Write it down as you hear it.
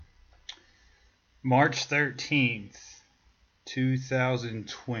March 13th,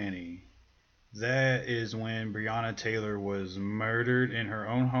 2020. That is when Breonna Taylor was murdered in her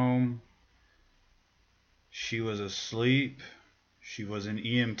own home. She was asleep. She was an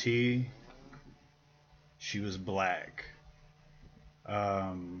EMT. She was black.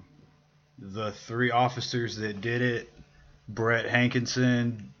 Um, the three officers that did it, Brett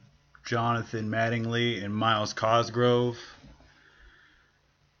Hankinson, Jonathan Mattingly, and Miles Cosgrove,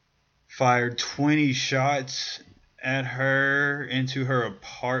 fired 20 shots at her into her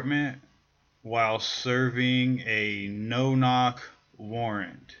apartment while serving a no-knock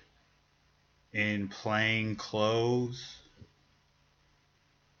warrant in plain clothes.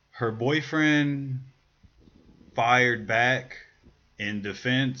 Her boyfriend fired back in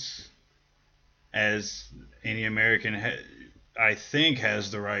defense, as any American, I think, has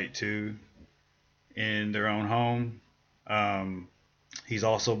the right to in their own home. He's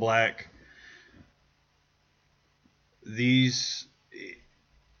also black. These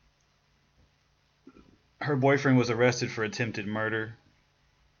Her boyfriend was arrested for attempted murder.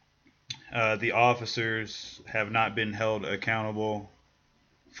 The officers have not been held accountable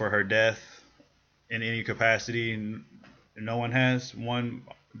for her death in any capacity. No one has. One,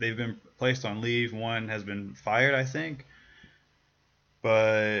 they've been placed on leave. One has been fired, I think.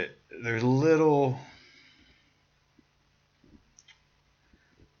 But there's little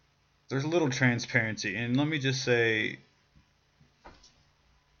transparency. And let me just say,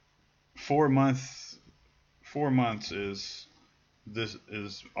 4 months is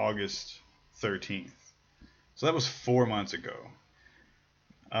August 13th. So that was 4 months ago.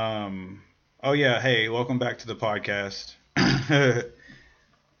 Oh yeah, hey, welcome back to the podcast.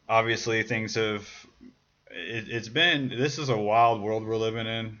 Obviously, things have. It's been. This is a wild world we're living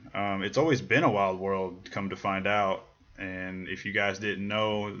in. It's always been a wild world, come to find out. And if you guys didn't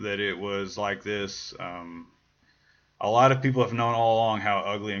know that it was like this, a lot of people have known all along how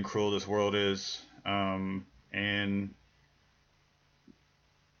ugly and cruel this world is. And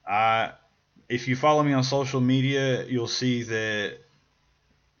if you follow me on social media, you'll see that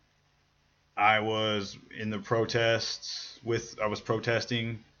I was in the protests I was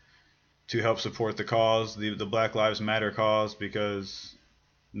protesting to help support the cause, the Black Lives Matter cause, because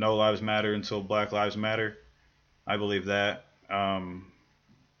no lives matter until Black Lives Matter. I believe that.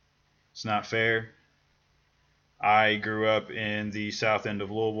 It's not fair. I grew up in the south end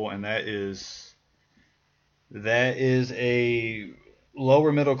of Louisville, and that is a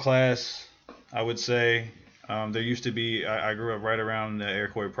lower middle class, I would say. There used to be, I grew up right around the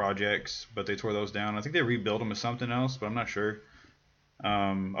Iroquois projects, but they tore those down. I think they rebuilt them as something else, but I'm not sure.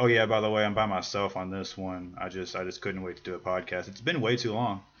 Oh yeah, by the way, I'm by myself on this one. I just couldn't wait to do a podcast. It's been way too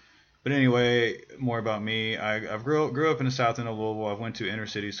long. But anyway, more about me. I've grew up in the south end of Louisville. I've went to inner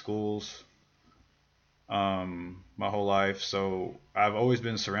city schools my whole life, so I've always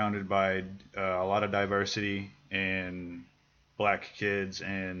been surrounded by a lot of diversity and black kids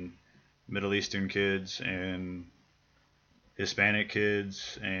and Middle Eastern kids and Hispanic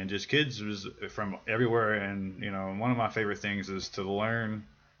kids and just kids from everywhere. And one of my favorite things is to learn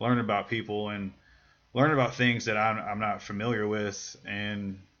about people and learn about things that I'm not familiar with.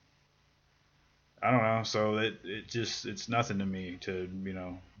 And I don't know, so it's nothing to me to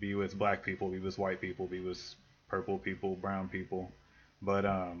be with black people, be with white people, be with purple people, brown people. But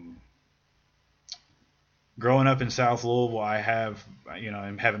growing up in South Louisville, I have,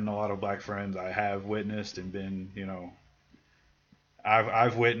 I'm having a lot of black friends. I have witnessed and been,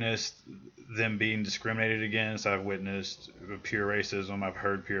 I've witnessed them being discriminated against. I've witnessed pure racism. I've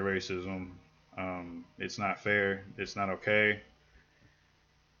heard pure racism. It's not fair. It's not okay.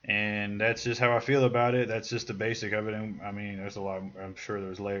 And that's just how I feel about it. That's just the basic of it. And I mean, there's a lot. I'm sure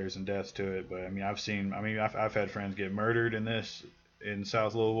there's layers and depths to it. But I mean, I've had friends get murdered in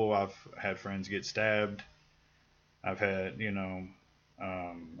South Louisville. I've had friends get stabbed. I've had,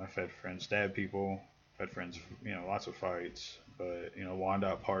 I've had friends stab people. I've had friends, lots of fights. But,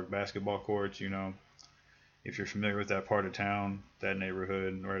 Wyandotte Park basketball courts, if you're familiar with that part of town, that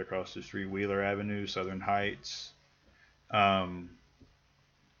neighborhood right across the street, Wheeler Avenue, Southern Heights.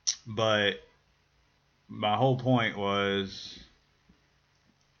 But my whole point was,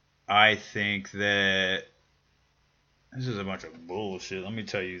 I think that this is a bunch of bullshit. Let me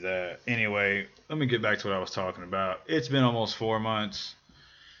tell you that. Anyway, let me get back to what I was talking about. It's been almost 4 months.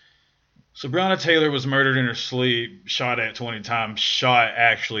 So Breonna Taylor was murdered in her sleep, shot at 20 times, shot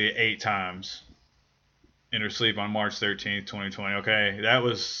actually 8 times in her sleep on March 13th, 2020. Okay,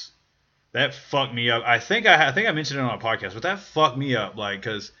 that fucked me up. I think I mentioned it on a podcast, but that fucked me up. Like,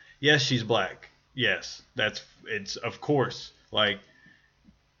 cause yes, she's black. Yes, it's of course. Like,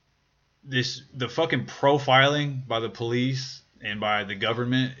 the fucking profiling by the police and by the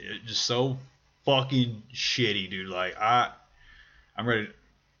government is just so fucking shitty, dude. Like I'm ready.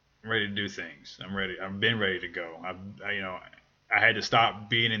 I'm ready to do things. I'm ready. I've been ready to go. I had to stop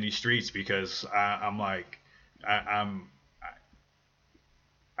being in these streets because I'm like, I'm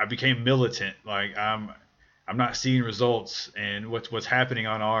I became militant. Like I'm not seeing results, and what's happening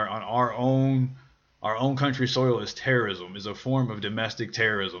on our own country soil is terrorism, is a form of domestic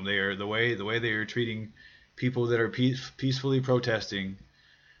terrorism. They are the way they are treating people that are peacefully protesting.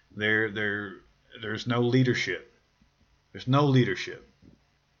 There's no leadership. There's no leadership.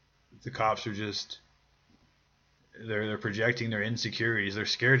 The cops are just they're projecting their insecurities. They're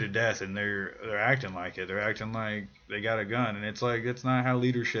scared to death, and they're acting like it. They're acting like they got a gun, and it's like that's not how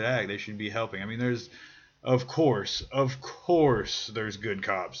leaders should act. They should be helping. I mean, there's of course, there's good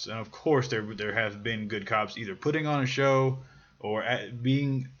cops, and of course there have been good cops either putting on a show or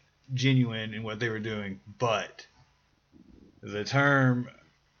being genuine in what they were doing. But the term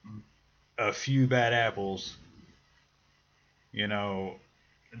 "a few bad apples," you know,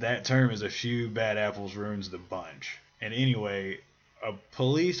 that term is a few bad apples ruins the bunch. And anyway, a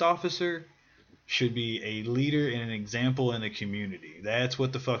police officer should be a leader and an example in the community. That's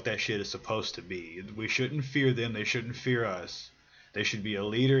what the fuck that shit is supposed to be. We shouldn't fear them. They shouldn't fear us. They should be a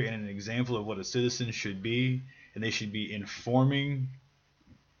leader and an example of what a citizen should be, and they should be informing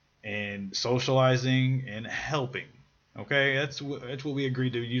and socializing and helping. Okay, that's what we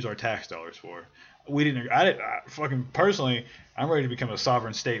agreed to use our tax dollars for. We didn't. Fucking personally, I'm ready to become a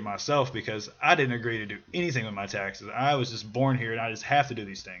sovereign state myself because I didn't agree to do anything with my taxes. I was just born here and I just have to do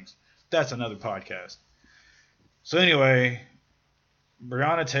these things. That's another podcast. So anyway,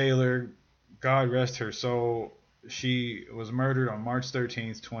 Breonna Taylor, God rest her soul, she was murdered on March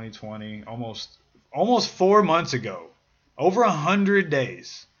 13th, 2020, almost 4 months ago. Over 100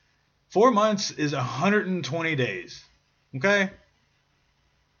 days. 4 months is 120 days. Okay?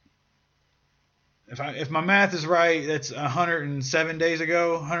 If my math is right, that's 107 days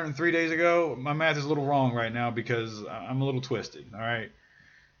ago, 103 days ago. My math is a little wrong right now because I'm a little twisted. All right.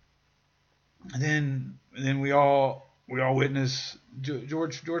 And then we all witnessed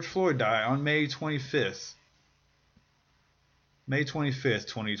George Floyd die on May 25th. May 25th,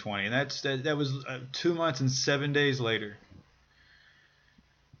 2020, and that was 2 months and 7 days later.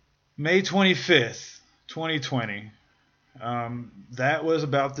 May 25th, 2020. That was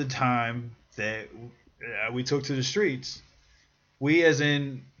about the time that we took to the streets. We, as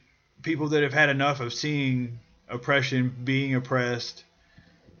in people that have had enough of seeing oppression, being oppressed.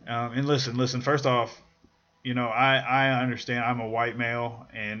 And listen. First off, I understand I'm a white male,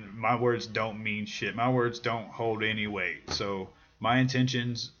 and my words don't mean shit. My words don't hold any weight. So my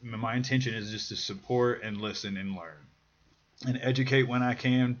intention is just to support and listen and learn, and educate when I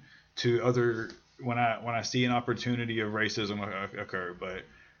can to other when I see an opportunity of racism occur. But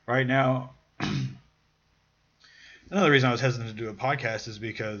right now, another reason I was hesitant to do a podcast is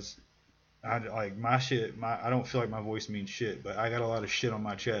because I don't feel like my voice means shit, but I got a lot of shit on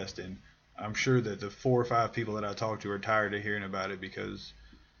my chest, and I'm sure that the 4 or 5 people that I talk to are tired of hearing about it because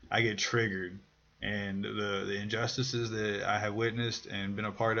I get triggered, and the injustices that I have witnessed and been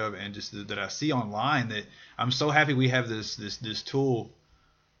a part of, and just that I see online. That I'm so happy we have this tool,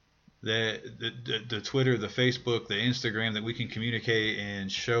 that the Twitter, the Facebook, the Instagram, that we can communicate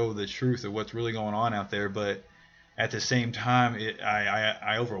and show the truth of what's really going on out there. But at the same time,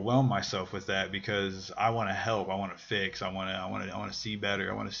 I overwhelm myself with that because I want to help, I want to fix, I want to see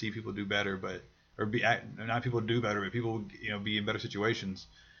better, I want to see people do better, not people do better, but people be in better situations.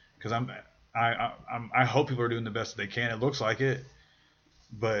 Because I hope people are doing the best that they can. It looks like it,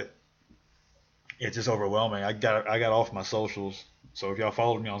 but it's just overwhelming. I got off my socials. So if y'all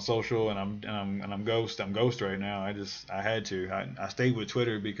followed me on social and I'm ghost right now. I had to. I stayed with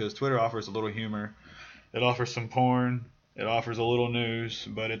Twitter because Twitter offers a little humor. It offers some porn. It offers a little news,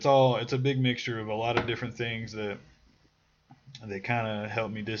 but it's a big mixture of a lot of different things that kind of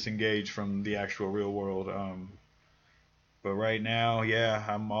help me disengage from the actual real world. But right now, yeah,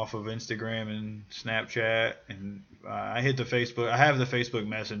 I'm off of Instagram and Snapchat, and I hit the Facebook. I have the Facebook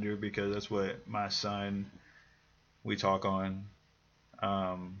Messenger because that's what my son we talk on.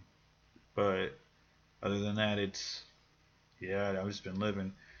 But other than that, I've just been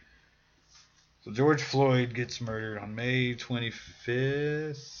living. So George Floyd gets murdered on May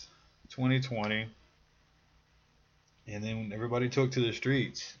 25th, 2020. And then everybody took to the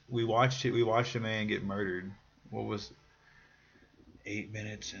streets. We watched it. We watched a man get murdered. What was 8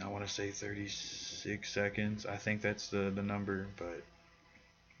 minutes and I want to say 36 seconds. I think that's the number, but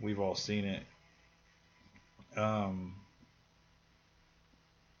we've all seen it.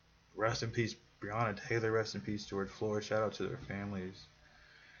 rest in peace, Breonna Taylor. Rest in peace, George Floyd. Shout out to their families.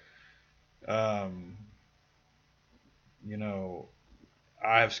 Um, you know,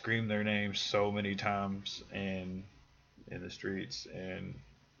 I've screamed their names so many times and in the streets, and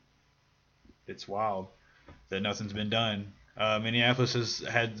it's wild that nothing's been done. Minneapolis has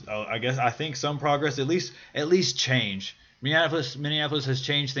had, I think, some progress, at least change. Minneapolis has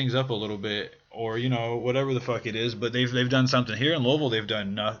changed things up a little bit, or whatever the fuck it is. But they've done something here in Louisville. They've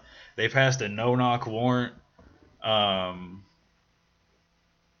done nothing. They passed a no-knock warrant. The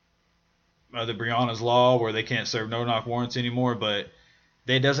Breonna's law, where they can't serve no-knock warrants anymore, but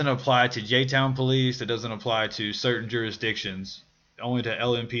that doesn't apply to J-Town police. It doesn't apply to certain jurisdictions. Only to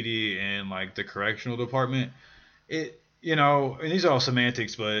LMPD and like the correctional department. And these are all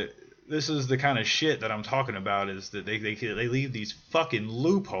semantics, but this is the kind of shit that I'm talking about. Is that they leave these fucking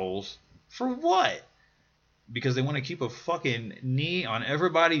loopholes for what? Because they want to keep a fucking knee on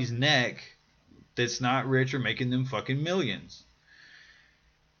everybody's neck that's not rich or making them fucking millions.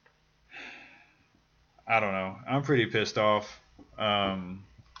 I don't know. I'm pretty pissed off.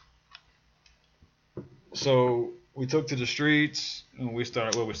 So we took to the streets and we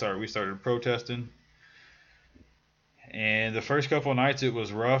started protesting. And the first couple of nights it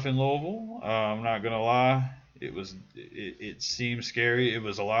was rough in Louisville. I'm not gonna lie. It seemed scary. It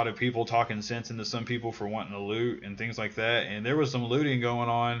was a lot of people talking sense into some people for wanting to loot and things like that. And there was some looting going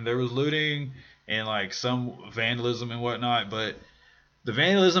on. There was looting and like some vandalism and whatnot. But the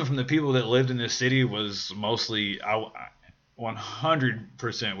vandalism from the people that lived in this city was mostly, I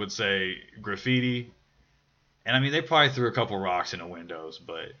 100% would say, graffiti. And I mean, they probably threw a couple rocks in the windows,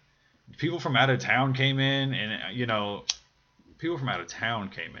 but people from out of town came in, and people from out of town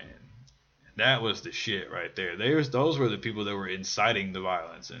came in. That was the shit right there. Those were the people that were inciting the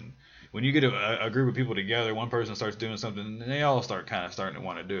violence. And when you get a group of people together, one person starts doing something, and they all starting to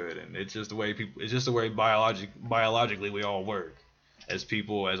want to do it. And it's just the way biologically we all work as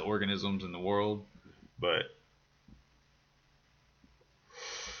people, as organisms in the world. But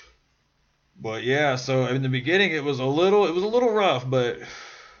yeah, so in the beginning it was a little rough, but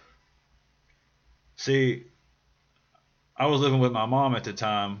see, I was living with my mom at the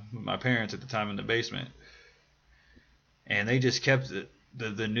time, with my parents at the time in the basement, and they just kept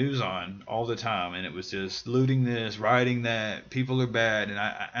the news on all the time, and it was just looting this, rioting that, people are bad, and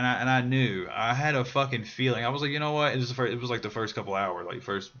I knew, I had a fucking feeling. I was like, you know what? It was like the first couple hours, like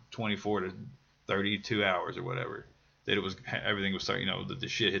first 24 to 32 hours or whatever, that everything was starting, the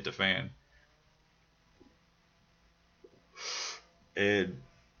shit hit the fan. And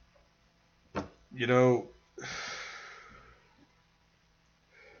I knew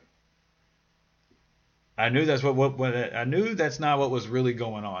I knew that's not what was really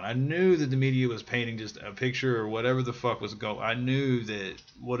going on. I knew that the media was painting just a picture or whatever the fuck was going. I knew that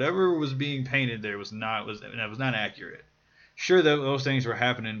whatever was being painted there was not accurate. Sure, those things were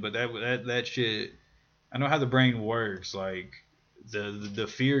happening, but that shit. I know how the brain works. Like the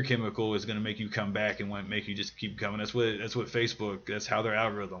fear chemical is going to make you come back and make you just keep coming. That's what Facebook. That's how their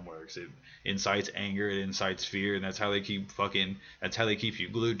algorithm works. It incites anger. It incites fear, and that's how they keep you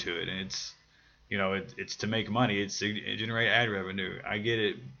glued to it. And it's it's to make money. It's to generate ad revenue. I get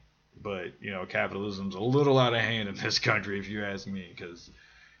it, but capitalism's a little out of hand in this country, if you ask me, because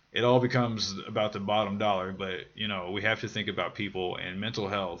it all becomes about the bottom dollar. But we have to think about people and mental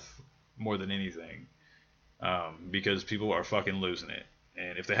health more than anything. Because people are fucking losing it.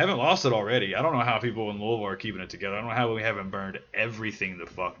 And if they haven't lost it already, I don't know how people in Louisville are keeping it together. I don't know how we haven't burned everything the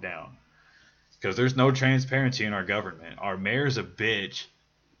fuck down. Because there's no transparency in our government. Our mayor's a bitch.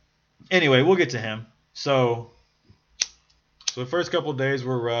 Anyway, we'll get to him. So the first couple of days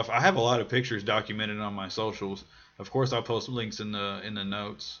were rough. I have a lot of pictures documented on my socials. Of course, I'll post links in the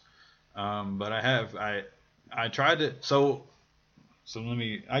notes. But I tried to... So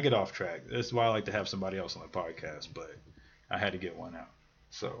I get off track. That's why I like to have somebody else on the podcast, but I had to get one out.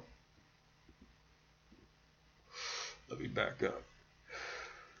 So let me back up.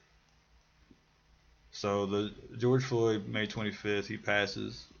 So the George Floyd, May 25th, he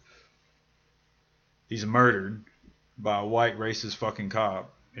passes. He's murdered by a white racist fucking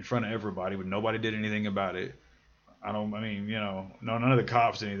cop in front of everybody, but nobody did anything about it. None of the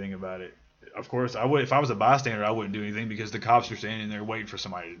cops did anything about it. Of course, I would. If I was a bystander, I wouldn't do anything because the cops are standing there waiting for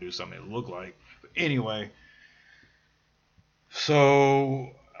somebody to do something it looked like. But anyway, so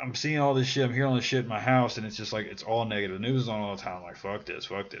I'm seeing all this shit. I'm hearing all this shit in my house, and it's just like it's all negative. The news is on all the time. I'm like, fuck this.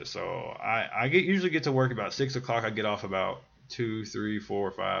 So I usually get to work about 6 o'clock. I get off about 2, 3,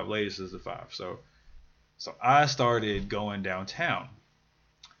 4, 5. Latest is the 5. So I started going downtown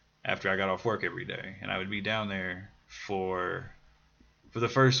after I got off work every day, and I would be down there for for the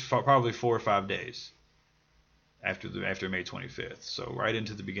first probably 4 or 5 days after May 25th. So right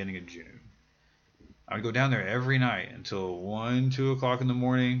into the beginning of June. I would go down there every night until 1, 2 o'clock in the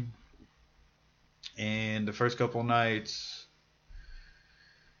morning. And the first couple nights,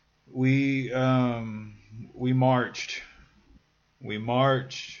 we marched. We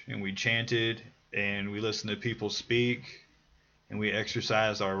marched and we chanted and we listened to people speak and we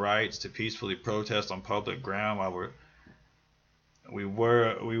exercised our rights to peacefully protest on public ground while we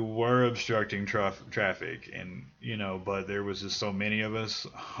were obstructing traffic, and but there was just so many of us,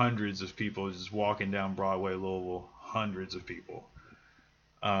 hundreds of people just walking down Broadway, Louisville, hundreds of people.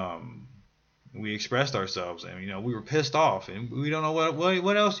 We expressed ourselves, and we were pissed off, and we don't know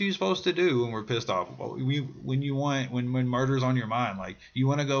what else are you supposed to do when we're pissed off. When murder's on your mind, like you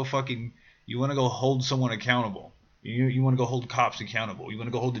want to go hold someone accountable. You want to go hold cops accountable. You want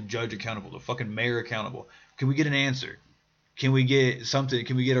to go hold the judge accountable, the fucking mayor accountable. Can we get an answer? Can we get something?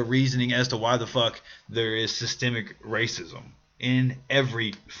 Can we get a reasoning as to why the fuck there is systemic racism in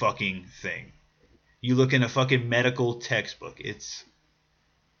every fucking thing? You look in a fucking medical textbook. It's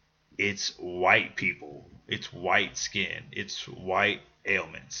white people. It's white skin. It's white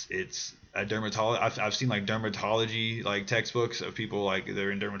ailments. It's a dermatology. I've seen like dermatology like textbooks of people like they're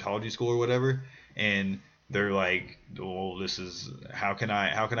in dermatology school or whatever, and they're like, well, this is how can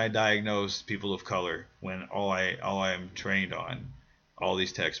I diagnose people of color when all I'm trained on all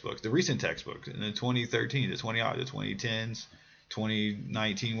these textbooks, the recent textbooks in the 2013, the 2010s,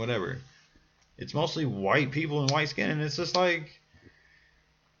 2019, whatever. It's mostly white people and white skin, and it's just like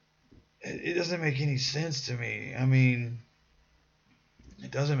it doesn't make any sense to me. I mean, it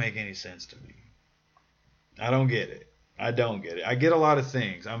doesn't make any sense to me. I don't get it. I get a lot of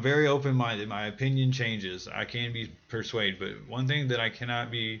things. I'm very open-minded. My opinion changes. I can be persuaded, but one thing that I cannot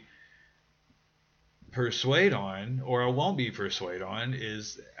be persuaded on, or I won't be persuaded on,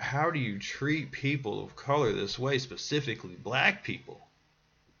 is how do you treat people of color this way, specifically black people?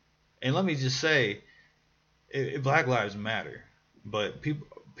 And let me just say, Black Lives Matter, but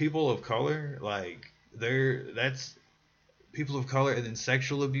people of color, like that's people of color, and then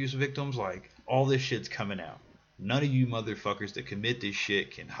sexual abuse victims, like all this shit's coming out. None of you motherfuckers that commit this shit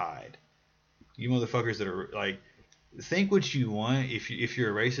can hide. You motherfuckers that are like, think what you want. If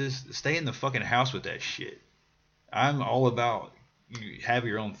you're a racist, stay in the fucking house with that shit. I'm all about you have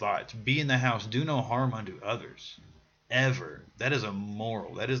your own thoughts. Be in the house. Do no harm unto others. Ever. That is a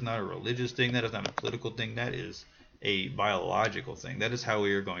moral. That is not a religious thing. That is not a political thing. That is a biological thing. That is how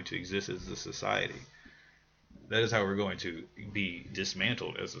we are going to exist as a society. That is how we're going to be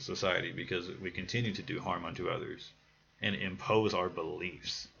dismantled as a society, because we continue to do harm unto others and impose our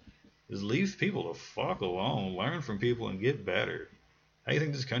beliefs. Just leave people the fuck alone. Learn from people and get better. How do you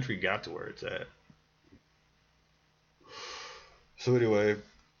think this country got to where it's at? So anyway,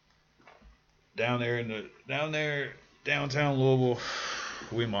 downtown Louisville,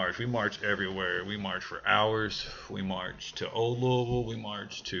 we march. We march everywhere. We march for hours. We march to Old Louisville. We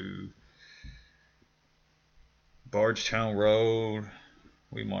march to Bardstown Road.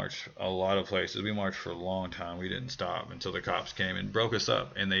 We marched a lot of places. We marched for a long time. We didn't stop until the cops came and broke us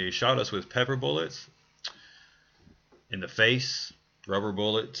up. And they shot us with pepper bullets in the face, rubber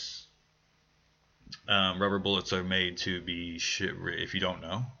bullets. Rubber bullets are made to be, if you don't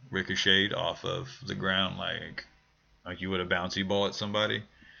know, ricocheted off of the ground like you would a bouncy ball at somebody.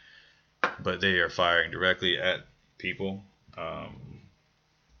 But they are firing directly at people.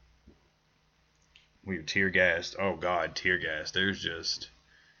 We were tear gassed. Oh God, tear gas. There's just,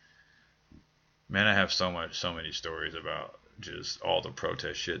 man, I have so many stories about just all the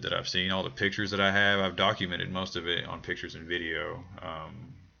protest shit that I've seen, all the pictures that I have. I've documented most of it on pictures and video.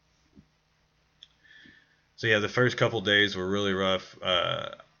 So yeah, the first couple days were really rough.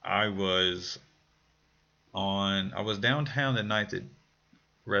 I was downtown the night that,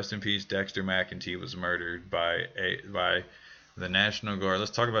 rest in peace, Dexter McEntee was murdered by the National Guard.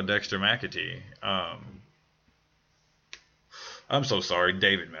 Let's talk about Dexter McEntee. I'm so sorry,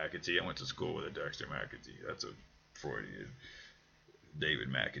 David McEntee. I went to school with a Dexter McEntee. That's a Freudian. David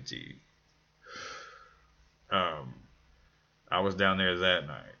McEntee. I was down there that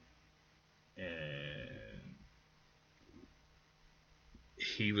night, and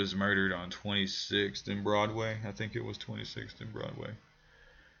he was murdered on 26th and Broadway. I think it was 26th and Broadway.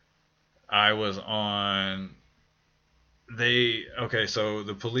 I was on. So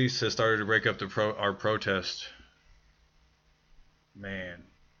the police has started to break up our protest. Man,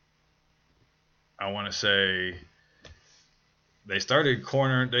 I want to say they started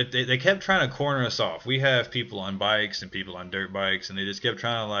they kept trying to corner us off. We have people on bikes and people on dirt bikes, and they just kept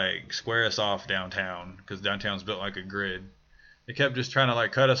trying to like square us off downtown, because downtown's built like a grid. They kept just trying to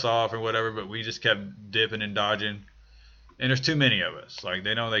like cut us off or whatever, but we just kept dipping and dodging. And there's too many of us. Like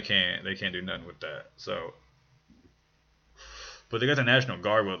they know they can't do nothing with that. So, but they got the National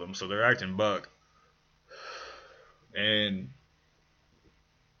Guard with them, so they're acting buck. And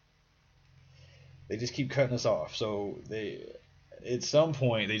they just keep cutting us off. So they, at some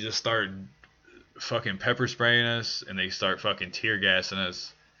point, they just start fucking pepper spraying us, and they start fucking tear gassing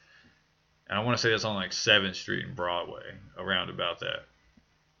us. And I want to say that's on like 7th Street and Broadway, around about that.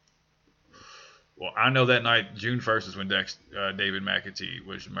 Well, I know that night, June 1st, is when David McAtee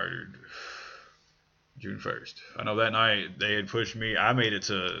was murdered. June 1st. I know that night they had pushed me. I made it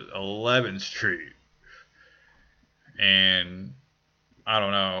to 11th Street. And I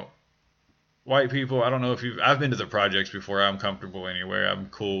don't know. White people, I don't know if I've been to the projects before. I'm comfortable anywhere. I'm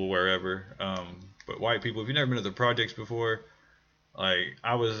cool wherever. But white people, if you've never been to the projects before, like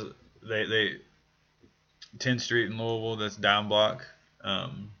I was, they 10th Street in Louisville, that's down block.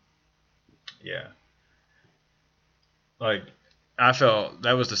 Yeah. Like I felt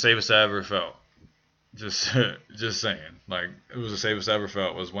that was the safest I ever felt. Just just saying. Like it was the safest I ever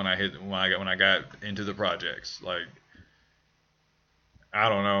felt was when I got into the projects. Like I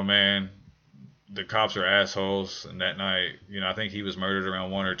don't know, man. The cops are assholes, and that night, I think he was murdered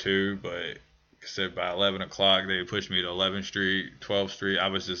around 1 or 2, but said by 11 o'clock they pushed me to 11th Street, 12th Street. I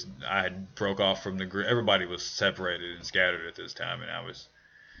had broke off from the group. Everybody was separated and scattered at this time, and I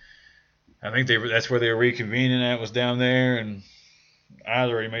think that's where they were reconvening at, was down there, and I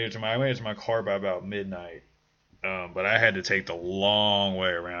already made it to my car by about midnight. But I had to take the long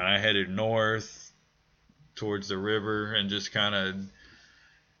way around. I headed north towards the river and just kind of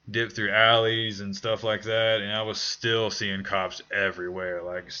dipped through alleys and stuff like that, and I was still seeing cops everywhere,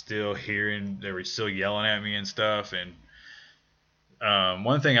 like still hearing, they were still yelling at me and stuff. And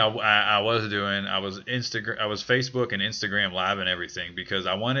one thing I was doing, I was Facebook and Instagram live and everything, because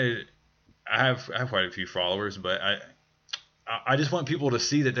I have quite a few followers, but I just want people to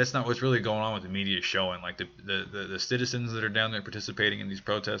see that that's not what's really going on with the media showing. Like the citizens that are down there participating in these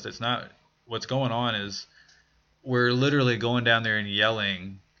protests, that's not what's going on. Is we're literally going down there and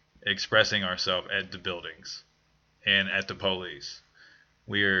yelling, expressing ourselves at the buildings and at the police.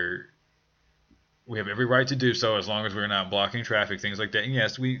 We have every right to do so as long as we're not blocking traffic, things like that. And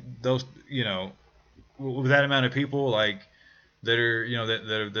yes, with that amount of people like that are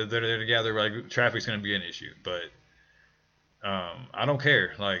that are there together, like traffic's going to be an issue. But I don't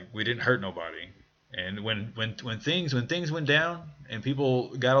care. Like we didn't hurt nobody. And when things went down and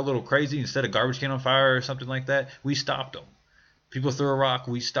people got a little crazy, instead of garbage can on fire or something like that, we stopped them. People threw a rock,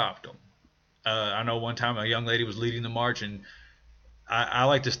 we stopped them. I know one time a young lady was leading the march, and I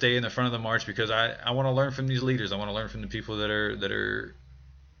like to stay in the front of the march because I want to learn from these leaders. I want to learn from the people that are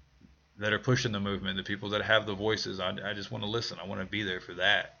pushing the movement, the people that have the voices. I just want to listen. I want to be there for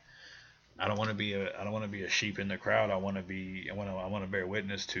that. I don't want to be a sheep in the crowd. I want to bear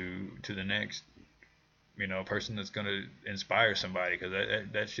witness to the next person that's going to inspire somebody, because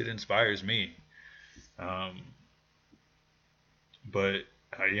that shit inspires me. But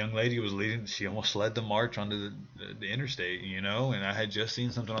a young lady was leading. She almost led the march onto the interstate, and I had just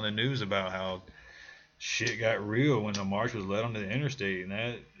seen something on the news about how shit got real when the march was led onto the interstate,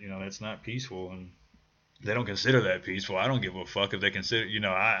 and that's not peaceful, and they don't consider that peaceful. I don't give a fuck if they consider.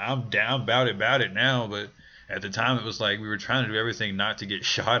 I'm down about it now, but at the time it was like we were trying to do everything not to get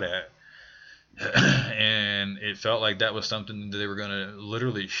shot at. And it felt like that was something that they were going to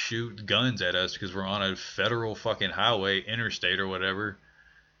literally shoot guns at us because we're on a federal fucking highway, interstate or whatever.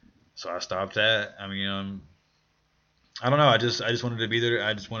 So I stopped that. I mean, I don't know. I just wanted to be there.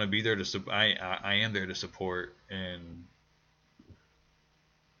 I just want to be there to. I am there to support and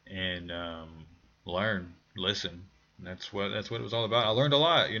learn, listen. And that's what it was all about. I learned a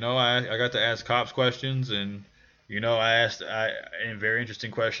lot. I got to ask cops questions, and I asked a very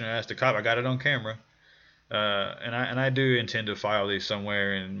interesting question. I asked a cop. I got it on camera, and I do intend to file these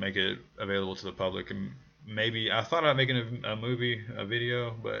somewhere and make it available to the public. And maybe I thought about making a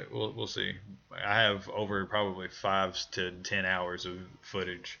video, but we'll see. I have over probably 5 to 10 hours of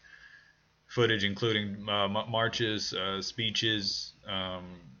footage, including marches, speeches,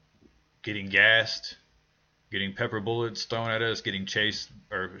 getting gassed, getting pepper bullets thrown at us, getting chased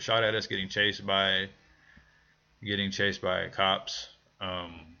or shot at us, getting chased by cops.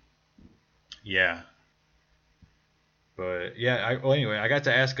 Yeah. But yeah, anyway, I got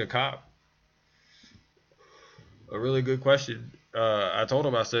to ask a cop a really good question. I told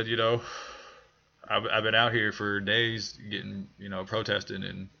him, I said, I've been out here for days getting, protesting,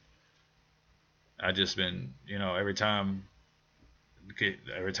 and I just been, every time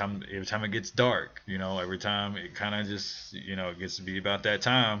every time it gets dark, every time it kind of just, it gets to be about that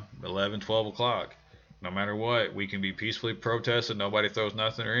time, 11, 12 o'clock. No matter what, we can be peacefully protesting. Nobody throws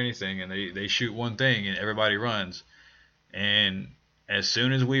nothing or anything, and they shoot one thing, and everybody runs. And as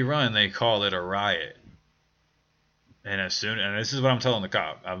soon as we run, they call it a riot. And this is what I'm telling the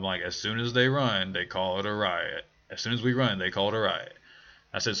cop. I'm like, as soon as they run, they call it a riot. As soon as we run, they call it a riot.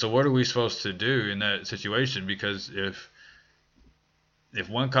 I said, so what are we supposed to do in that situation? Because if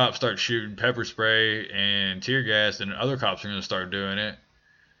one cop starts shooting pepper spray and tear gas, then other cops are going to start doing it.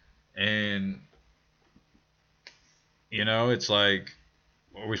 And, it's like,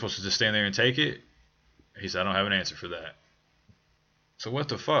 are we supposed to just stand there and take it? He said, I don't have an answer for that. So what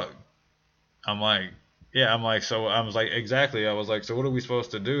the fuck? I'm like, yeah, so I was like, exactly. I was like, so what are we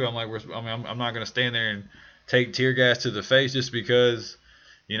supposed to do? I'm like, I'm not going to stand there and take tear gas to the face just because,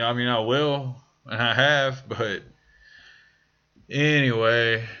 I will, and I have, but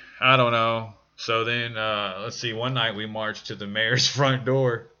anyway, I don't know. So then, let's see, one night we marched to the mayor's front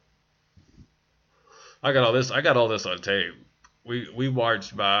door. I got all this on tape. We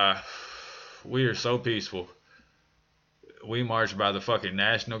marched by, we are so peaceful. We marched by the fucking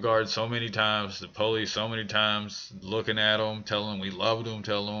National Guard so many times, the police so many times, looking at them, telling them we loved them,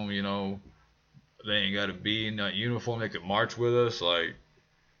 telling them, they ain't got to be in that uniform, they could march with us, like,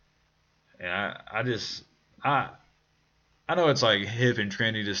 and I know it's like hip and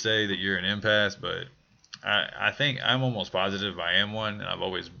trendy to say that you're an empath, but I think I'm almost positive I am one, and I've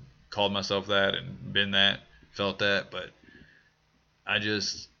always called myself that and been that, felt that, but I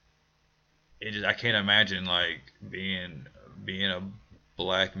can't imagine like being a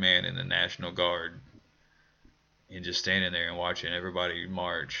black man in the National Guard and just standing there and watching everybody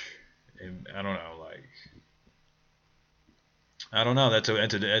march. And I don't know, like, I don't know. That's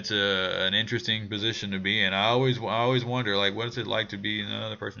an interesting position to be in. I always wonder, like, what is it like to be in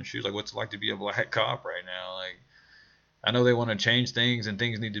another person's shoes? Like, what's it like to be a black cop right now? Like, I know they want to change things and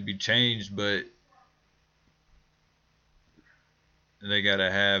things need to be changed, but they gotta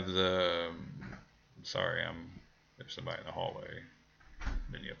have the. Sorry, there's somebody in the hallway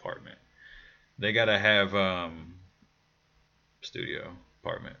in the apartment. They gotta have apartment studio.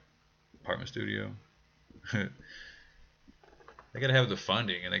 They gotta have the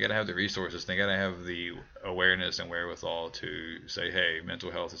funding and they gotta have the resources. They gotta have the awareness and wherewithal to say, hey, mental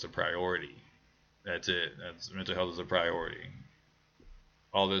health is a priority. That's it. Mental health is a priority.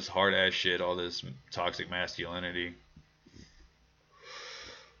 All this hard ass shit, all this toxic masculinity,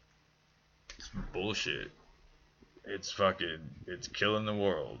 it's bullshit. It's killing the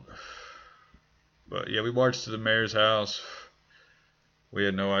world. But yeah, we marched to the mayor's house. We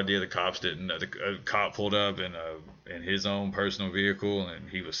had no idea the cops didn't. A cop pulled up in his own personal vehicle, and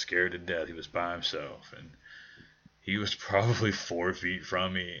he was scared to death. He was by himself, and he was probably 4 feet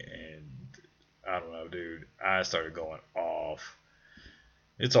from me. And I don't know, dude. I started going off.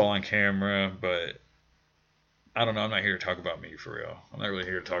 It's all on camera, but I don't know. I'm not here to talk about me for real. I'm not really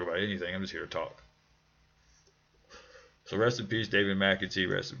here to talk about anything. I'm just here to talk. So rest in peace, David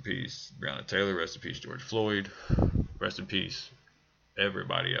McAtee. Rest in peace, Breonna Taylor. Rest in peace, George Floyd. Rest in peace,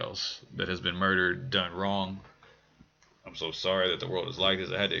 everybody else that has been murdered, done wrong. I'm so sorry that the world is like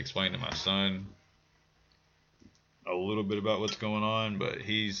this. I had to explain to my son a little bit about what's going on, but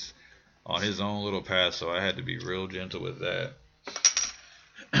he's on his own little path, so I had to be real gentle with that.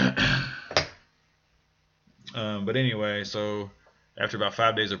 But anyway, so after about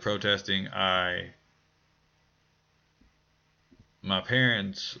 5 days of protesting, my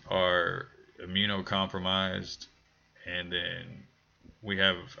parents are immunocompromised, and then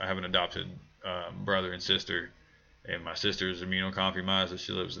I have an adopted brother and sister, and my sister is immunocompromised, and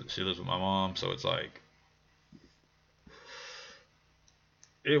she lives with my mom, so it's like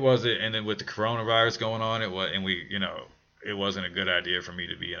it wasn't. And then with the coronavirus going on, it wasn't a good idea for me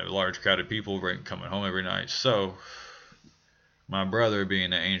to be in a large crowd of people coming home every night. So my brother, being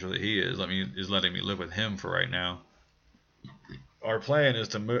the angel that he is, letting me live with him for right now. Our plan is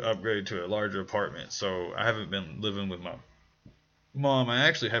to upgrade to a larger apartment. So I haven't been living with my mom. I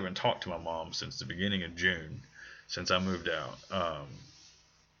actually haven't talked to my mom since the beginning of June, since I moved out.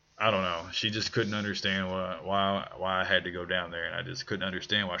 I don't know. She just couldn't understand why I had to go down there, and I just couldn't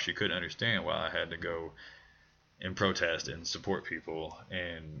understand why she couldn't understand why I had to go and protest and support people.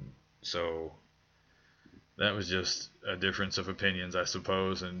 And so that was just a difference of opinions, I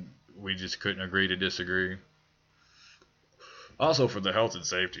suppose, and we just couldn't agree to disagree. Also, for the health and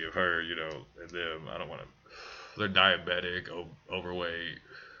safety of her, and them, I don't want to. They're diabetic, overweight,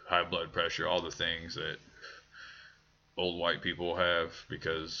 high blood pressure, all the things that old white people have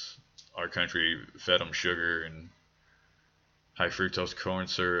because our country fed them sugar and high fructose corn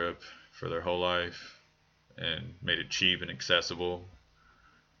syrup for their whole life and made it cheap and accessible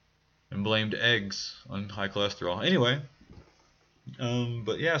and blamed eggs on high cholesterol. Anyway,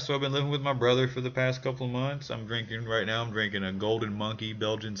 but yeah, so I've been living with my brother for the past couple of months. I'm drinking a Golden Monkey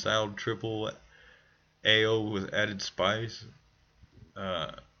Belgian style triple ale with added spice.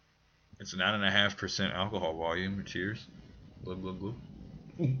 Uh, it's 9.5% alcohol volume. Cheers. Glug, glug, glug.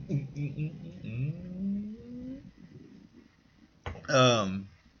 Um,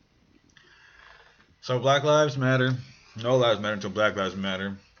 so Black Lives Matter. No lives matter until Black Lives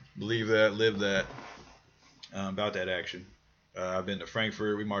Matter. Believe that, live that. About that action. I've been to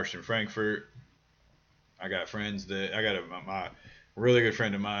Frankfurt. We marched in Frankfurt. I got my really good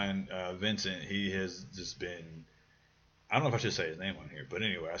friend of mine, Vincent. He has just been. I don't know if I should say his name on here, but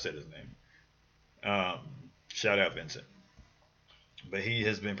anyway, I said his name. Shout out Vincent. But he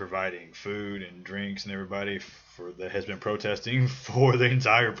has been providing food and drinks and everybody that has been protesting for the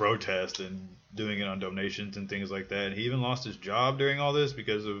entire protest and doing it on donations and things like that. He even lost his job during all this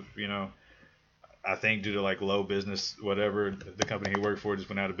because of, I think due to like low business, whatever, the company he worked for just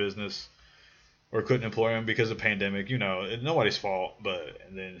went out of business or couldn't employ him because of the pandemic. It's nobody's fault.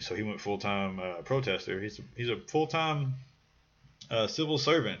 So he went full time protester. He's a full time civil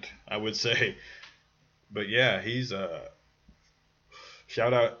servant, I would say. But yeah, he's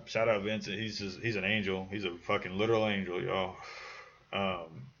shout out Vincent. He's an angel. He's a fucking literal angel, y'all.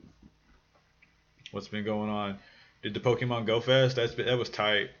 What's been going on? Did the Pokemon Go Fest? That was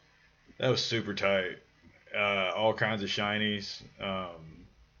tight. That was super tight. All kinds of shinies.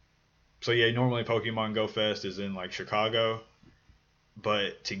 So yeah, normally Pokemon Go Fest is in like Chicago,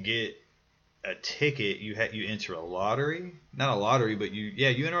 but to get a ticket, you enter a lottery. Not a lottery, but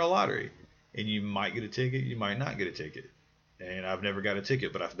you enter a lottery, and you might get a ticket, you might not get a ticket. And I've never got a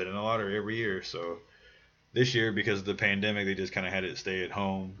ticket, but I've been in a lottery every year. So this year, because of the pandemic, they just kind of had it stay at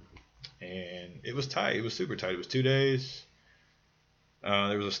home, and it was tight. It was super tight. It was 2 days.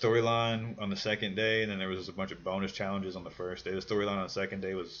 There was a storyline on the second day, and then there was a bunch of bonus challenges on the first day. The storyline on the second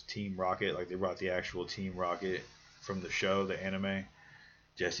day was Team Rocket. Like, they brought the actual Team Rocket from the show, the anime,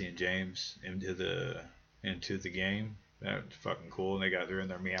 Jesse and James, into the game. That was fucking cool. And they're in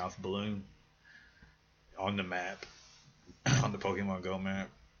their Meowth balloon on the map, on the Pokemon Go map.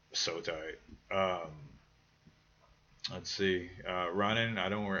 So tight. Let's see. Running.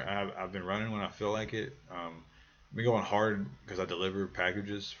 I've been running when I feel like it. I've been going hard because I deliver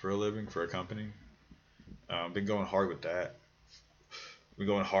packages for a living for a company. I've been going hard with that. I've been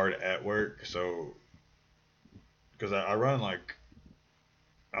going hard at work. So, because I run like,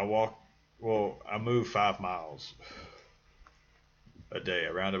 I move 5 miles a day,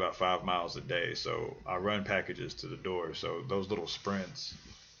 around about 5 miles a day. So I run packages to the door. So those little sprints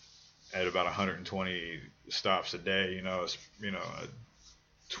at about 120 stops a day, it's, a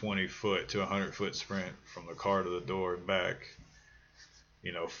 20-foot to 100-foot sprint from the car to the door and back,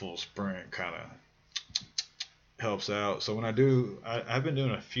 full sprint kind of helps out. So when I've been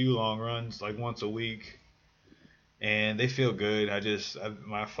doing a few long runs, like once a week, and they feel good.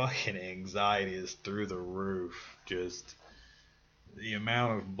 My fucking anxiety is through the roof. Just the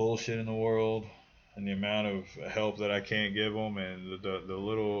amount of bullshit in the world and the amount of help that I can't give them, and the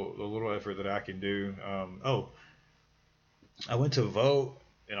little effort that I can do. I went to vote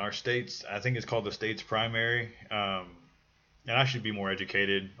in our states. I think it's called the state's primary, and I should be more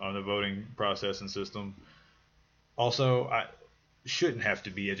educated on the voting process and system. Also, I shouldn't have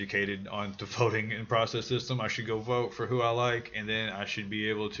to be educated on the voting and process system. I should go vote for who I like, and then I should be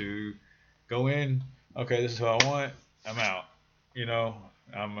able to go in. Okay, this is who I want. I'm out.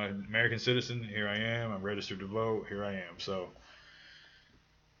 I'm an American citizen. Here I am. I'm registered to vote. Here I am. So,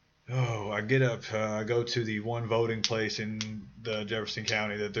 I get up. I go to the one voting place in the Jefferson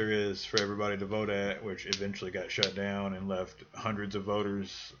County that there is for everybody to vote at, which eventually got shut down and left hundreds of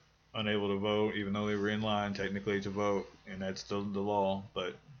voters unable to vote, even though they were in line technically to vote, and that's the law.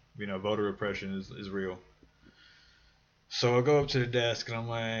 But voter repression is real. So I go up to the desk and I'm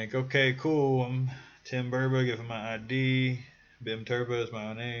like, okay, cool. I'm Tim Burba. Give him my ID. Bim Turba is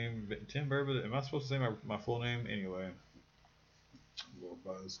my name. Tim Burba. Am I supposed to say my full name? Anyway, I'm a little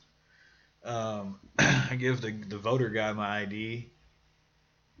buzzed. I give the voter guy my ID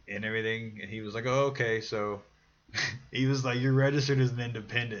and everything, and he was like, oh, okay. So he was like, you're registered as an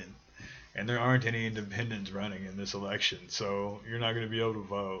independent, and there aren't any independents running in this election, so you're not going to be able to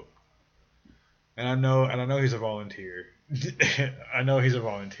vote. And I know he's a volunteer. I know he's a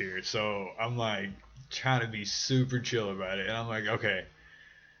volunteer, so I'm like trying to be super chill about it, and I'm like, okay,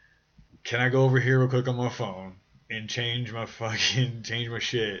 can I go over here real quick on my phone and change my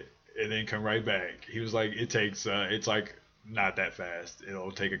shit and then come right back? He was like, it takes it's like not that fast.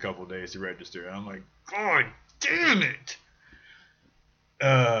 It'll take a couple days to register. And I'm like, God damn it.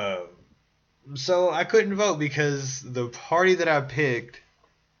 Uh, so I couldn't vote because the party that I picked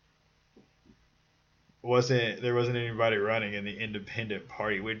wasn't anybody running in the independent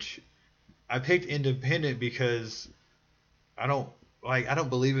party, which I picked independent because I don't I don't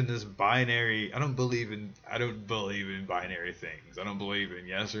believe in this binary. I don't believe in binary things. I don't believe in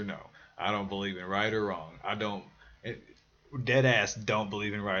yes or no. I don't believe in right or wrong. I don't dead ass don't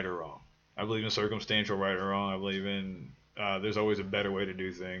believe in right or wrong. I believe in circumstantial right or wrong. I believe in there's always a better way to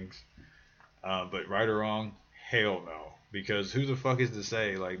do things. But right or wrong, hell no. Because who the fuck is to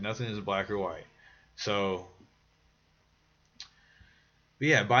say? Like nothing is black or white. So, but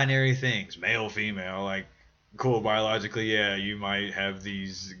yeah, binary things, male, female, like cool biologically. Yeah, you might have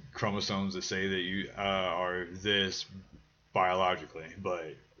these chromosomes that say that you are this biologically,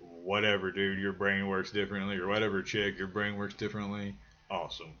 but whatever, dude, your brain works differently, or whatever, chick, your brain works differently.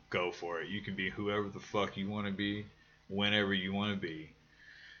 Awesome, go for it. You can be whoever the fuck you want to be, whenever you want to be.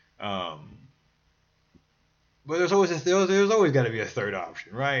 Um, but there's always got to be a third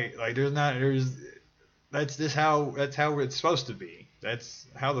option, right? Like there's that's how it's supposed to be. That's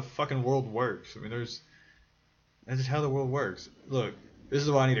how the fucking world works. I mean, that's just how the world works. Look, this is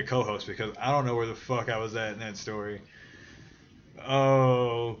why I need a co-host because I don't know where the fuck I was at in that story.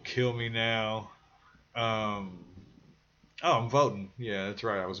 Oh, kill me now. Um, oh, I'm voting. Yeah, that's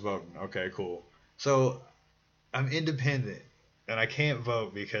right. I was voting. Okay, cool. So I'm independent, and I can't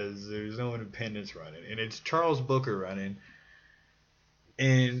vote because there's no independents running, and it's Charles Booker running,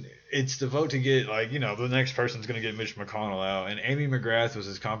 and it's the vote to get the next person's gonna get Mitch McConnell out, and Amy McGrath was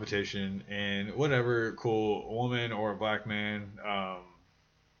his competition, and whatever, cool, woman or a black man,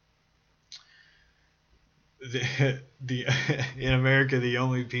 the in America the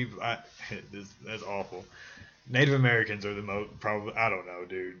only people that's awful. Native Americans are the most probably. I don't know,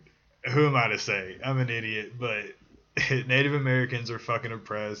 dude. Who am I to say? I'm an idiot, but Native Americans are fucking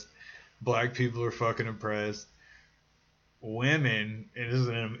oppressed. Black people are fucking oppressed. Women, and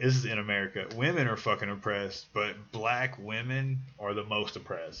this is in America. Women are fucking oppressed, but black women are the most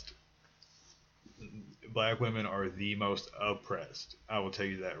oppressed. Black women are the most oppressed. I will tell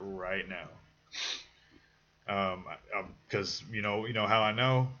you that right now. Because you know how I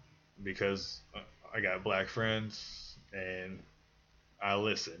know, because I got black friends and I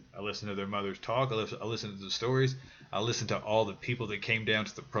listen. I listen to their mothers talk. I listen to the stories. I listen to all the people that came down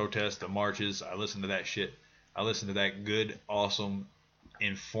to the protests, the marches. I listen to that shit. I listen to that good, awesome,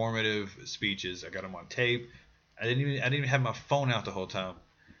 informative speeches. I got them on tape. I didn't even have my phone out the whole time.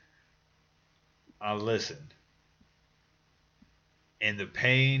 I listened. And the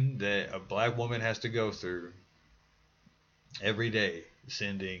pain that a black woman has to go through every day,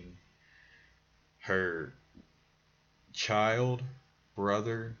 sending her child,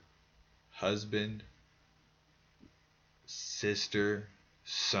 brother, husband, sister,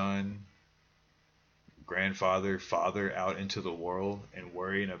 son, grandfather, father out into the world and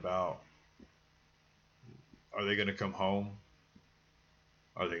worrying about, are they going to come home?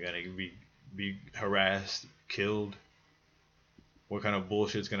 Are they going to be harassed, killed? What kind of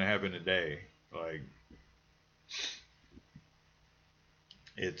bullshit's going to happen today? Like,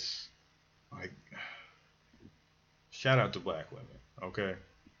 it's like, shout out to black women, okay?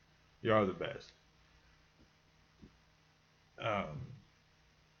 You are the best.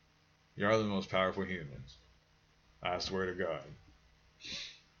 You are the most powerful humans. I swear to God.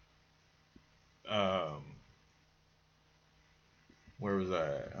 Where was I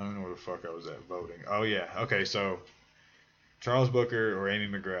at? I don't know where the fuck I was at voting. Oh yeah. Okay, so Charles Booker or Amy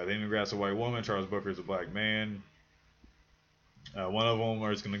McGrath. Amy McGrath's a white woman. Charles Booker is a black man. One of them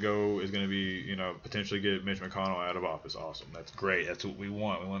is going to be, potentially get Mitch McConnell out of office. Awesome. That's great. That's what we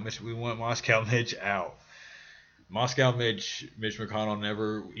want. We want Moscow Mitch out. Moscow Mitch McConnell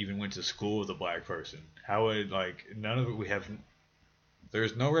never even went to school with a black person. How would none of it?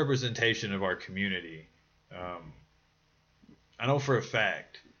 There's no representation of our community. I know for a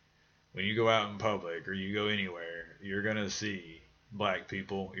fact when you go out in public or you go anywhere, you're gonna see black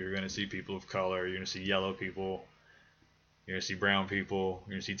people. You're gonna see people of color. You're gonna see yellow people. You're gonna see brown people.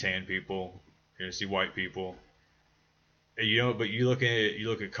 You're gonna see tan people. You're gonna see white people. But you look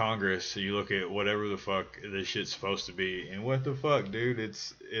at Congress, you look at whatever the fuck this shit's supposed to be, and what the fuck, dude?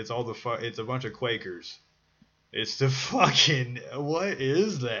 It's all the fuck. It's a bunch of Quakers. It's the fucking. What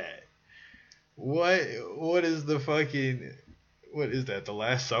is that? What is the fucking? What is that? The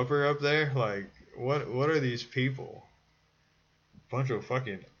Last Supper up there? Like, what are these people? Bunch of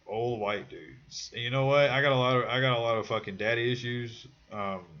fucking old white dudes. And you know what? I got a lot of fucking daddy issues.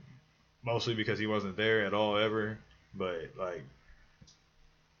 Mostly because he wasn't there at all ever. but like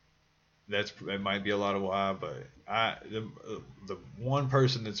that might be a lot of why. But the one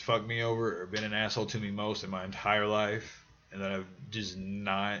person that's fucked me over or been an asshole to me most in my entire life, and that I've just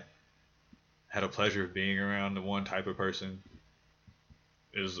not had a pleasure of being around, the one type of person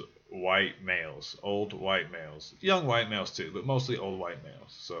is white males, old white males, young white males too, but mostly old white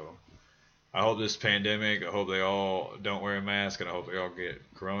males. So I hope this pandemic, I hope they all don't wear a mask, and I hope they all get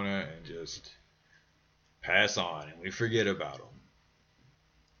corona and just pass on and we forget about them.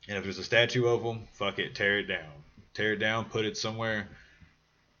 And if there's a statue of them, fuck it, tear it down. Tear it down, put it somewhere.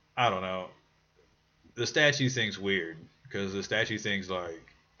 I don't know. The statue thing's weird because the statue thing's like,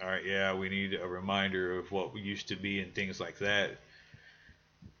 all right, yeah, we need a reminder of what we used to be and things like that.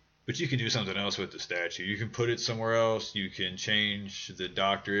 But you can do something else with the statue. You can put it somewhere else. You can change the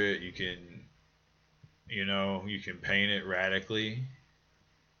doctorate. You can, you can paint it radically.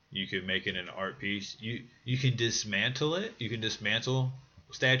 You can make it an art piece. You can dismantle it. You can dismantle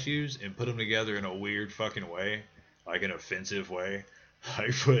statues and put them together in a weird fucking way, like an offensive way.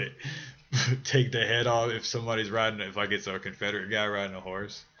 Like take the head off if somebody's riding. If like it's a Confederate guy riding a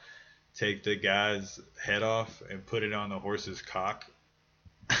horse, take the guy's head off and put it on the horse's cock.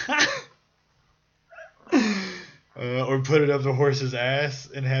 Or put it up the horse's ass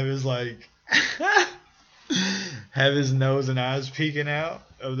and have his like have his nose and eyes peeking out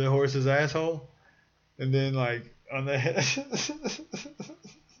of the horse's asshole, and then like on the head.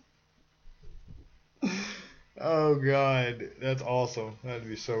 Oh god, that's awesome. That'd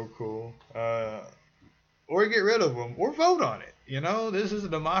be so cool. Or get rid of them, or vote on it. This is a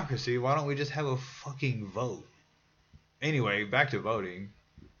democracy. Why don't we just have a fucking vote? Anyway, back to voting.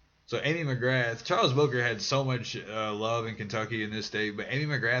 So Amy McGrath, Charles Booker had so much love in Kentucky in this state, but Amy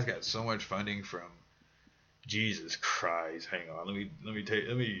McGrath got so much funding from Jesus Christ. Hang on, let me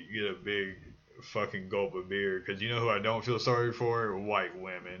get a big fucking gulp of beer, because you know who I don't feel sorry for? White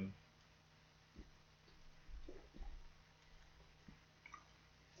women.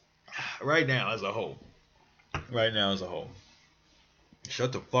 Right now as a whole.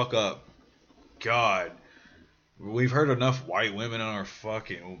 Shut the fuck up. God. We've heard enough white women on our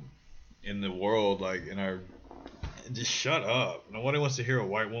fucking in the world, like in our. Just shut up. Nobody wants to hear a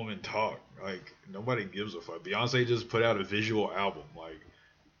white woman talk. Like nobody gives a fuck. Beyonce just put out a visual album. Like,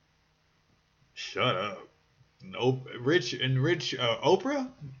 shut up. Nope. Rich Oprah.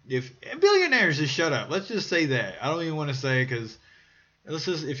 If billionaires, just shut up. Let's just say that. I don't even want to say because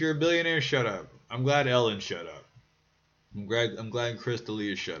if you're a billionaire, shut up. I'm glad Ellen shut up. I'm glad Chris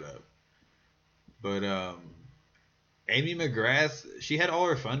D'Elia shut up. But Amy McGrath, she had all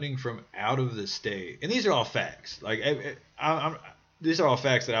her funding from out of the state, and these are all facts. Like, these are all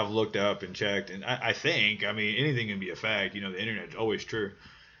facts that I've looked up and checked, and I think, anything can be a fact. The internet's always true.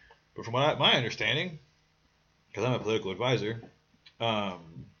 But from my understanding, because I'm a political advisor,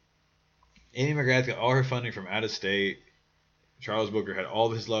 Amy McGrath got all her funding from out of state. Charles Booker had all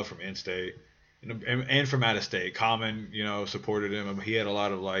of his love from in-state and from out of state. Common, supported him. He had a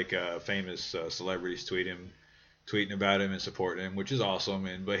lot of famous celebrities tweeting about him and supporting him, which is awesome.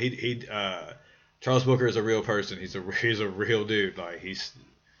 But Charles Booker is a real person. He's a real dude. Like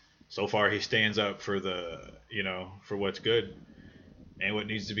so far he stands up for for what's good and what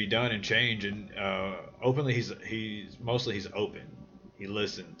needs to be done and change. And openly he's open. He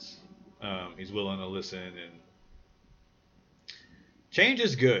listens. He's willing to listen, and change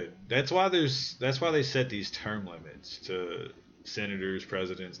is good. That's why they set these term limits to senators,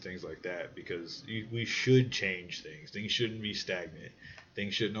 presidents, things like that, because we should change things. Things shouldn't be stagnant.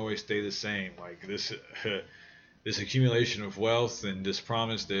 Things shouldn't always stay the same. Like this accumulation of wealth and this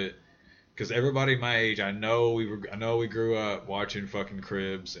promise that, because everybody my age, I know we grew up watching fucking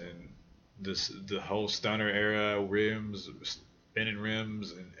Cribs and the whole stunner era, spinning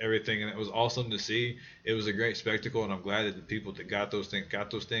rims and everything, and it was awesome to see. It was a great spectacle, and I'm glad that the people that got those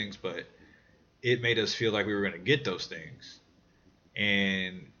things, but it made us feel like we were going to get those things.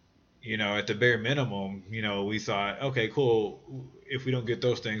 And at the bare minimum, we thought, okay, cool, if we don't get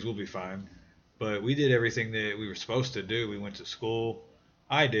those things, we'll be fine. But we did everything that we were supposed to do. We went to school.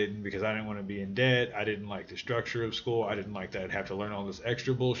 I didn't, because I didn't want to be in debt. I didn't like the structure of school. I didn't like that I'd have to learn all this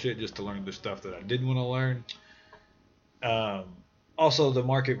extra bullshit just to learn the stuff that I didn't want to learn. Also, the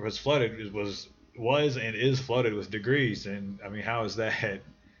market was flooded, and is flooded with degrees. And how is that?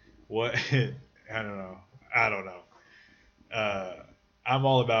 What? I don't know. I'm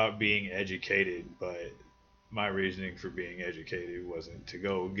all about being educated, but my reasoning for being educated wasn't to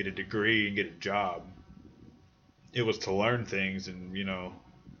go get a degree and get a job. It was to learn things and,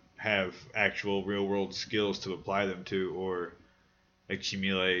 have actual real world skills to apply them to, or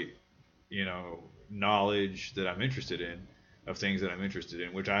accumulate, knowledge that I'm interested in, of things that I'm interested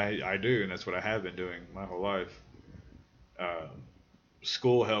in, which I do, and that's what I have been doing my whole life. Uh,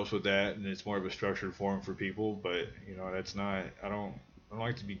 School helps with that, and it's more of a structured form for people. But that's not. I don't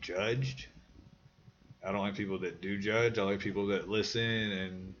like to be judged. I don't like people that do judge. I like people that listen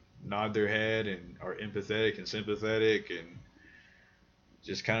and nod their head and are empathetic and sympathetic and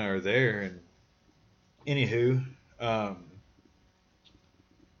just kind of are there. And anywho, um,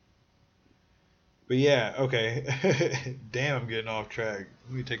 but yeah, okay. Damn, I'm getting off track.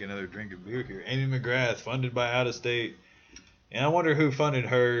 Let me take another drink of beer here. Amy McGrath, funded by Out of State. And I wonder who funded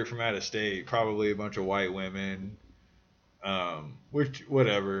her from out of state. Probably a bunch of white women. Which,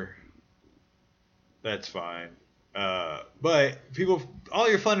 whatever. That's fine. But people, all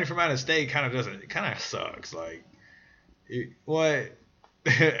your funding from out of state kind of doesn't, it kind of sucks. Like, what?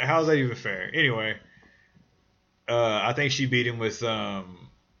 How's that even fair? Anyway, I think she beat him with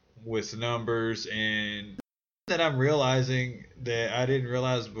numbers, and that I'm realizing that I didn't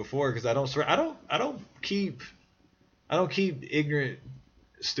realize before, because I don't keep ignorant,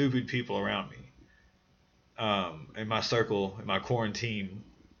 stupid people around me. In my circle, in my quarantine,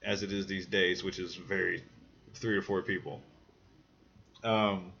 as it is these days, which is very 3 or 4 people.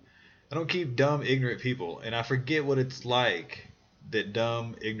 I don't keep dumb, ignorant people, and I forget what it's like that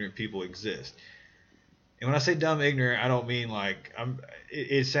dumb, ignorant people exist. And when I say dumb, ignorant, I don't mean like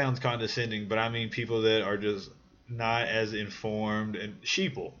it sounds condescending, but I mean people that are just not as informed, and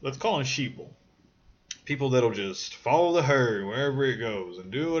sheeple. Let's call them sheeple. People that'll just follow the herd wherever it goes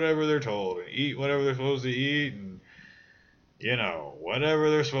and do whatever they're told and eat whatever they're supposed to eat and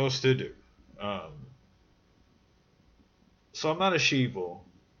whatever they're supposed to do. So I'm not a sheeple.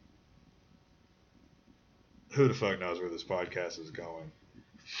 Who the fuck knows where this podcast is going?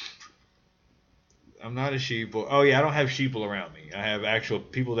 I'm not a sheeple. Oh yeah, I don't have sheeple around me. I have actual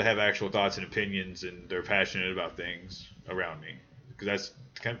people that have actual thoughts and opinions, and they're passionate about things around me. Because that's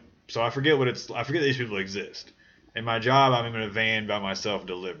kind of, so I forget these people exist. In my job, I'm in a van by myself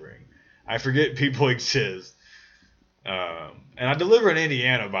delivering. I forget people exist. And I deliver in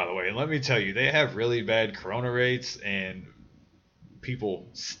Indiana, by the way. And let me tell you, they have really bad corona rates, and people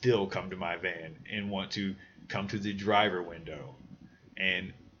still come to my van and want to come to the driver window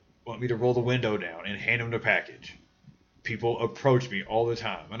and want me to roll the window down and hand them the package. People approach me all the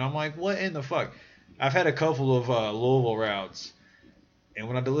time, and I'm like, what in the fuck? I've had a couple of Louisville routes, and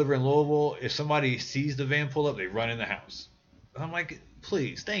when I deliver in Louisville, if somebody sees the van pull up, they run in the house. And I'm like,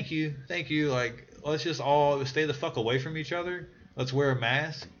 please, thank you. Like, let's just all stay the fuck away from each other. Let's wear a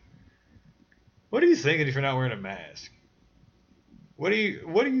mask. What are you thinking if you're not wearing a mask? What are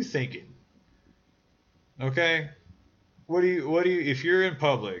you thinking? Okay? What do you if you're in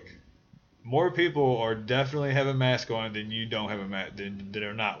public, more people are definitely have a mask on than you don't have a mask, than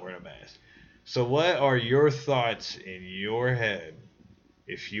are not wearing a mask. So what are your thoughts in your head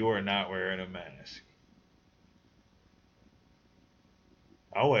if you are not wearing a mask?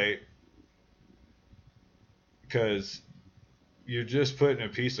 I'll wait. Because you're just putting a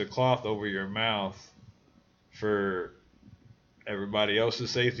piece of cloth over your mouth for everybody else's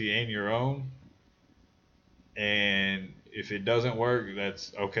safety and your own. And if it doesn't work,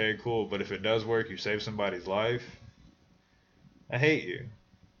 that's okay, cool. But if it does work, you save somebody's life. I hate you.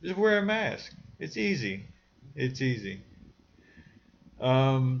 Just wear a mask. It's easy.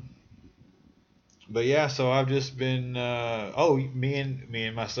 But yeah, so I've just been. Me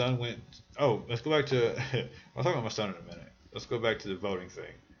and my son went. Oh, let's go back to. I'll talk about my son in a minute. Let's go back to the voting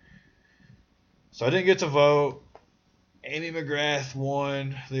thing. So I didn't get to vote. Amy McGrath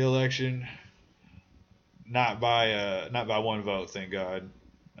won the election. Not by one vote, thank God.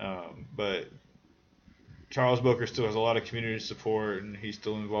 But Charles Booker still has a lot of community support, and he's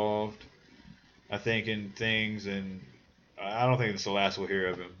still involved, I think, in things. And I don't think it's the last we'll hear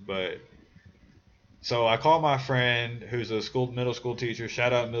of him. But so I called my friend, who's a middle school teacher.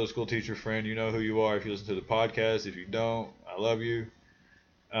 Shout out, middle school teacher friend. You know who you are if you listen to the podcast. If you don't, I love you.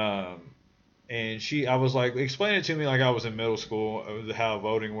 And I was like, explain it to me like I was in middle school, how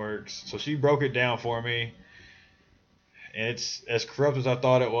voting works. So she broke it down for me. And it's as corrupt as I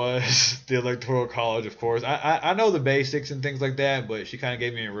thought it was. The Electoral College, of course. I know the basics and things like that, but she kind of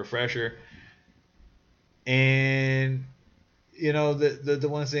gave me a refresher. And, the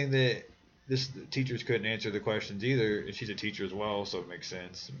one thing that the teachers couldn't answer the questions either, and she's a teacher as well, so it makes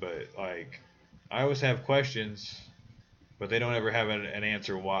sense. But, like, I always have questions, but they don't ever have an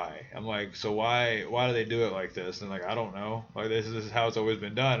answer why. I'm like, so why do they do it like this? And like, I don't know. Like, this is how it's always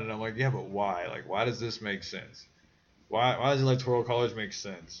been done. And I'm like, yeah, but why? Like, why does this make sense? Why does Electoral College make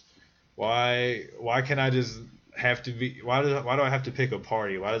sense? Why can I just have to be? Why do I have to pick a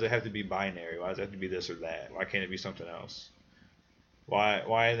party? Why does it have to be binary? Why does it have to be this or that? Why can't it be something else?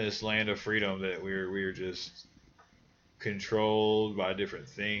 Why in this land of freedom that we're just controlled by different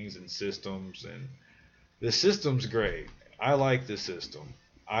things and systems? And the system's great. I like the system.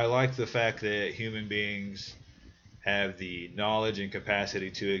 I like the fact that human beings have the knowledge and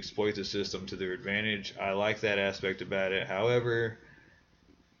capacity to exploit the system to their advantage. I like that aspect about it. However,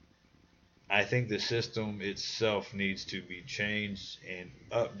 I think the system itself needs to be changed and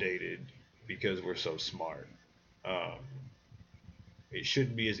updated because we're so smart. Um, it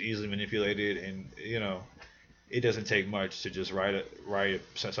shouldn't be as easily manipulated, and it doesn't take much to just write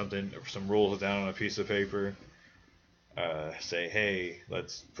something, some rules down on a piece of paper. Say, hey,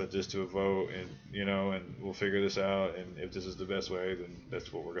 let's put this to a vote, and and we'll figure this out. And if this is the best way, then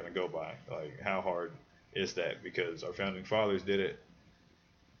that's what we're gonna go by. Like, how hard is that? Because our founding fathers did it.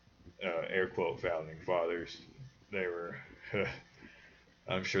 Air quote founding fathers. They were,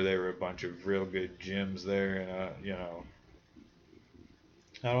 I'm sure they were a bunch of real good gems there, and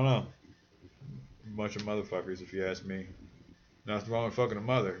I don't know, a bunch of motherfuckers if you ask me. Nothing wrong with fucking a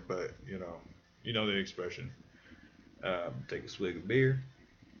mother, but you know the expression. Take a swig of beer.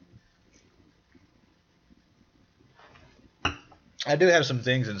 I do have some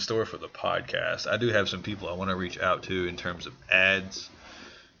things in store for the podcast. I do have some people I want to reach out to in terms of ads.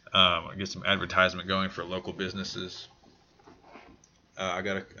 Get some advertisement going for local businesses. I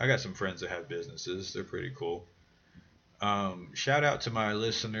got some friends that have businesses. They're pretty cool. Shout out to my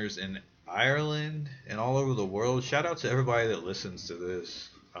listeners in Ireland and all over the world. Shout out to everybody that listens to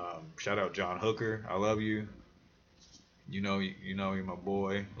this. Shout out John Hooker. I love you. You're my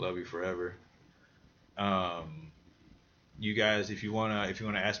boy. Love you forever. You guys, if you wanna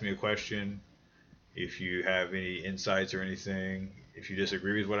ask me a question, if you have any insights or anything, if you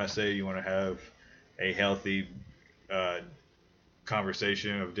disagree with what I say, you want to have a healthy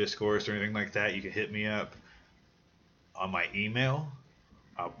conversation of discourse or anything like that, you can hit me up on my email.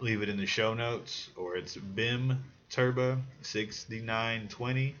 I'll leave it in the show notes, or it's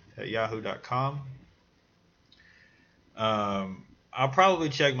bimturba6920 at yahoo.com. I'll probably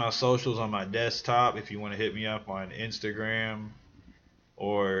check my socials on my desktop. If you want to hit me up on Instagram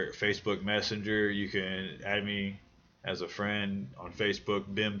or Facebook Messenger, you can add me as a friend on Facebook.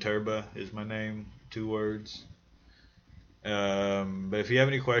 Bim Turba is my name, 2 words. But if you have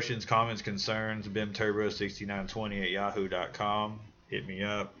any questions, comments, concerns, bimturbo6920 at yahoo.com. Hit me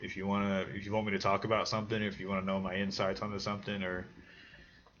up if you want me to talk about something, if you want to know my insights onto something or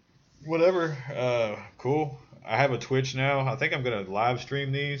whatever. Cool. I have a Twitch now. I think I'm gonna live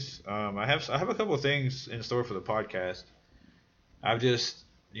stream these. I have a couple of things in store for the podcast. I've just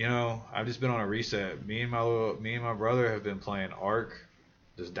been on a reset. Me and my brother have been playing Ark,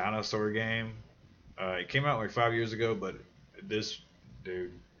 this dinosaur game. It came out like 5 years ago, but this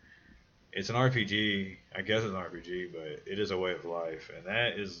dude, it's an RPG. I guess it's an RPG, but it is a way of life, and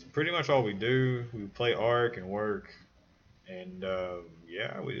that is pretty much all we do. We play Ark and work, and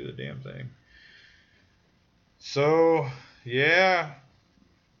we do the damn thing. So, yeah,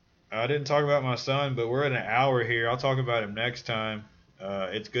 I didn't talk about my son, but we're at an hour here. I'll talk about him next time.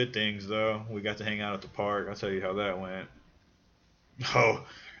 It's good things, though. We got to hang out at the park. I'll tell you how that went. Oh,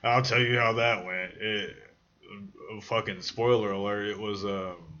 I'll tell you how that went. Fucking spoiler alert, it was,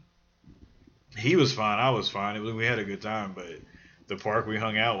 he was fine, I was fine. We had a good time, but the park we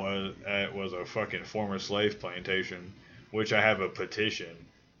hung out was a fucking former slave plantation, which I have a petition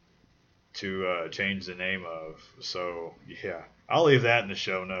to change the name of. So yeah, I'll leave that in the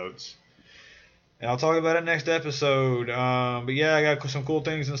show notes, and I'll talk about it next episode. But yeah, I got some cool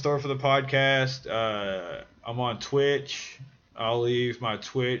things in store for the podcast. I'm on Twitch. I'll leave my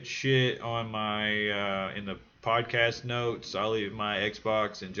Twitch shit on my in the podcast notes. I'll leave my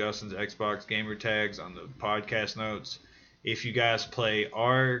Xbox and Justin's Xbox gamer tags on the podcast notes. If you guys play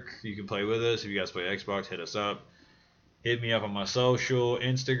Ark, you can play with us. If you guys play Xbox, hit us up. Hit me up on my social,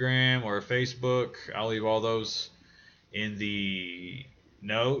 Instagram or Facebook. I'll leave all those in the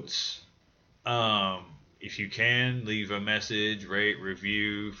notes. If you can, leave a message, rate,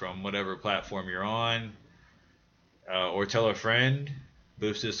 review from whatever platform you're on, or tell a friend.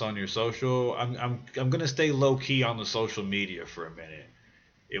 Boost this on your social. I'm gonna stay low key on the social media for a minute.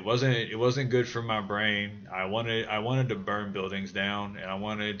 It wasn't good for my brain. I wanted to burn buildings down, and I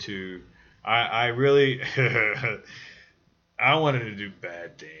wanted to. I really. I wanted to do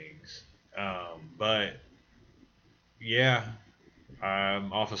bad things. But yeah,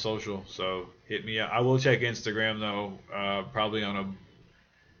 I'm off of social, so hit me up. I will check Instagram though, probably on a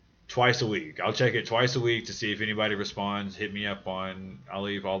twice a week. I'll check it twice a week to see if anybody responds. Hit me up I'll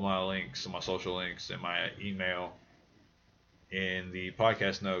leave all my links, my social links, and my email in the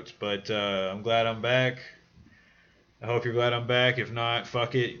podcast notes. But I'm glad I'm back. I hope you're glad I'm back. If not,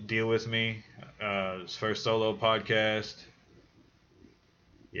 fuck it. Deal with me. It's first solo podcast.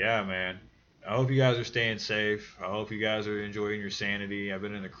 Yeah, man. I hope you guys are staying safe. I hope you guys are enjoying your sanity. I've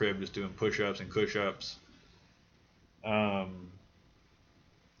been in the crib just doing push-ups and cush-ups.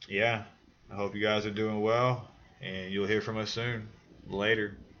 Yeah. I hope you guys are doing well, and you'll hear from us soon.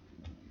 Later.